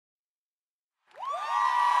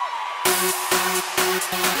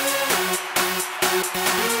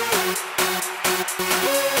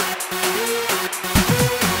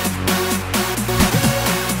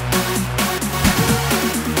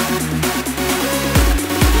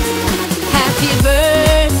Happy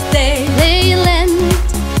birthday, Leland.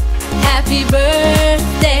 Happy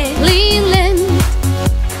birthday, Leland.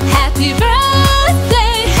 Happy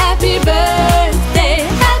birthday, happy birthday,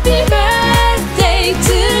 happy birthday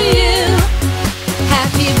to you.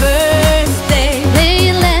 Happy birthday,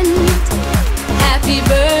 Leland. Happy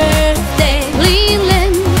birthday,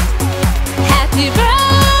 Leland. Happy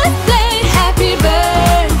birthday, happy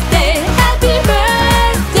birthday, happy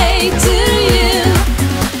birthday to you.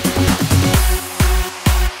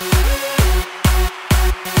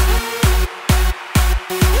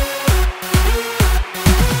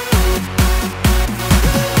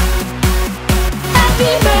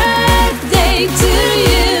 Happy birthday to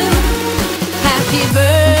you. Happy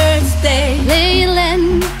birthday,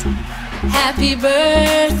 Leland. Happy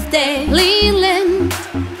birthday, Leland.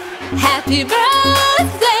 Happy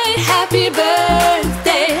birthday, happy birthday.